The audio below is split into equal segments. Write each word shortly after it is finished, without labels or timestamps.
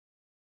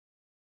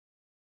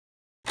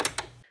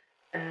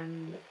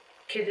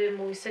Kiedy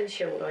mój syn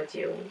się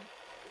urodził,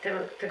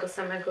 tego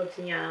samego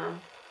dnia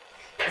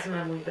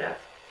zmarł mój brat,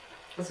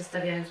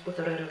 zostawiając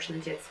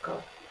 1,5-roczne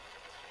dziecko.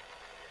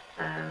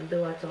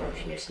 Była to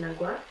śmierć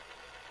nagła.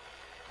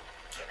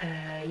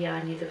 Ja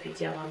nie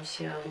dowiedziałam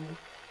się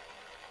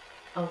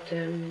o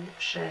tym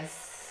przez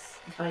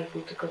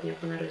 2,5 tygodnia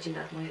po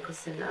narodzinach mojego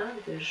syna,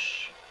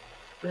 gdyż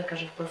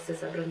lekarze w Polsce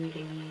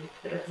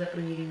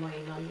zabronili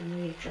mojej mamie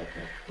i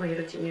mojej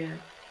rodzinie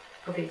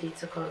powiedzieć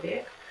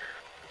cokolwiek.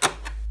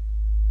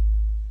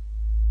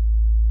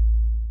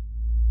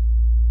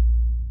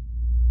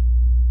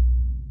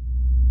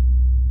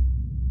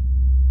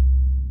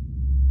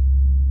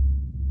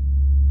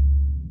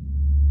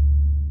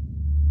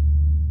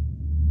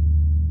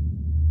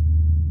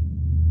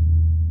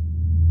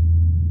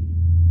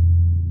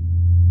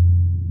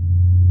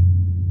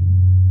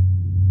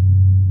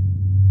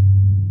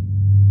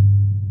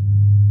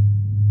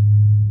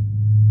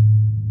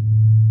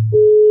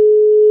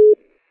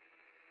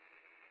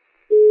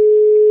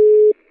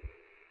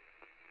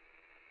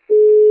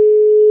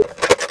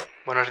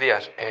 Buenos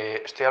días,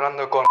 estoy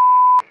hablando con...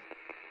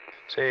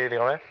 Sí,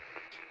 dígame.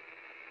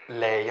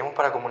 Le llamo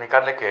para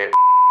comunicarle que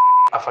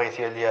ha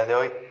fallecido el día de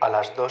hoy a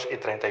las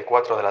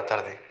 2:34 de la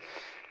tarde.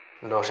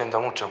 Lo siento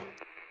mucho.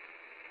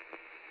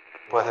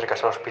 Puede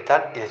acercarse al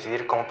hospital y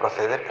decidir cómo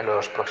proceder en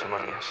los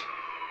próximos días.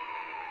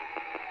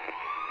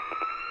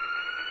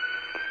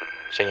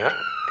 Señor,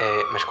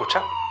 ¿me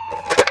escucha?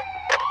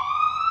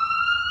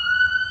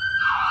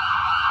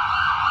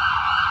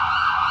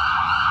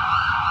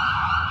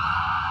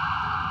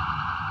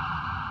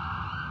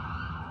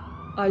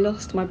 I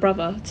lost my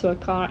brother to a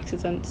car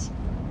accident.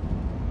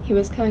 He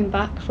was coming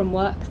back from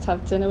work to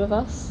have dinner with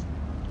us.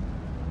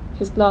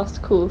 His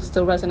last call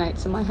still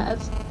resonates in my head.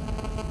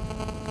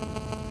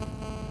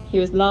 He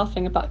was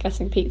laughing about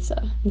getting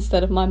pizza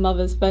instead of my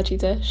mother's veggie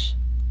dish.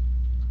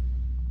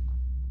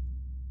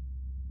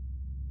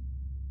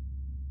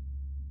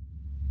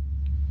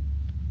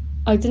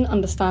 I didn't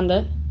understand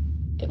it.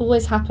 It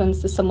always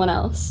happens to someone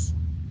else.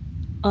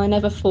 I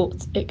never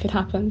thought it could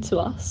happen to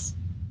us.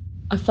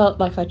 I felt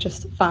like I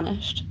just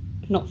vanished,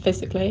 not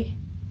physically,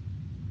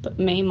 but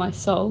me, my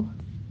soul.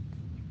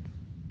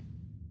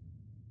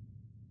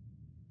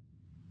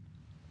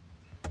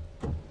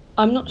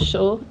 I'm not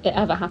sure it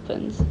ever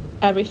happened.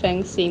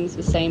 Everything seems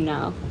the same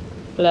now,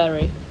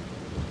 blurry.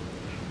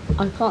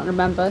 I can't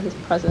remember his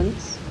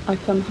presence. I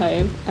come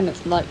home and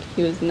it's like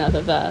he was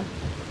never there.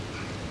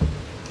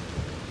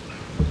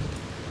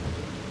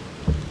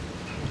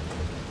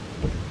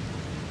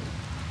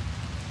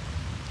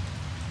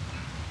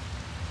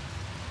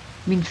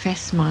 Min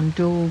fästman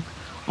dog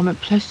om en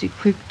plötslig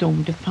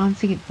sjukdom. Det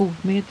fanns inget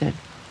botemedel.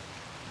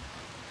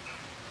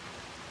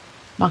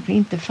 Man kan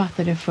inte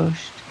fatta det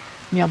först,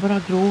 men jag bara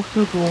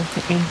gråter och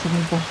gråter ensam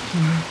i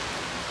botten.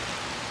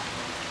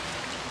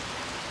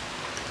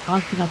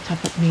 Allting har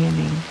tappat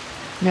mening,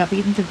 men jag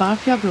vet inte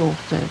varför jag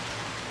gråter.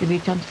 Det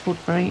vet jag inte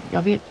fortfarande.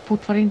 Jag vet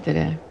fortfarande inte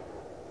det.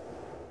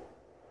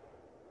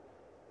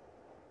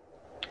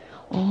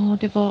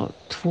 Det var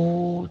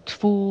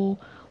två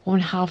och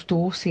en halvt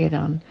år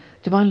sedan.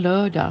 Det var en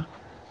lördag,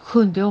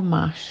 7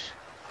 mars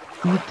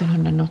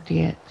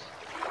 1981.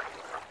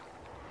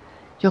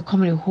 Jag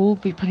kommer ihåg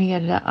vi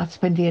planerade att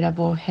spendera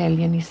vår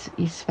helgen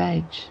i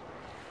Schweiz.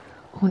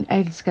 Hon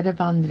älskade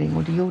vandring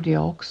och det gjorde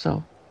jag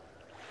också.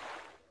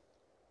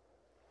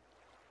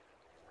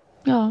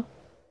 Ja.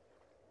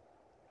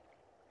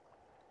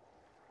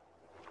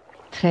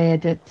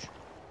 Trädet,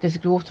 dess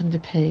gråtande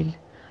pil.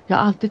 Jag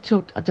har alltid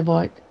trott att det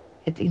var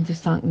ett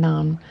intressant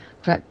namn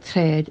för ett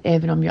träd,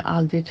 även om jag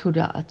aldrig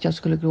trodde att jag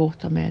skulle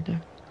gråta med det.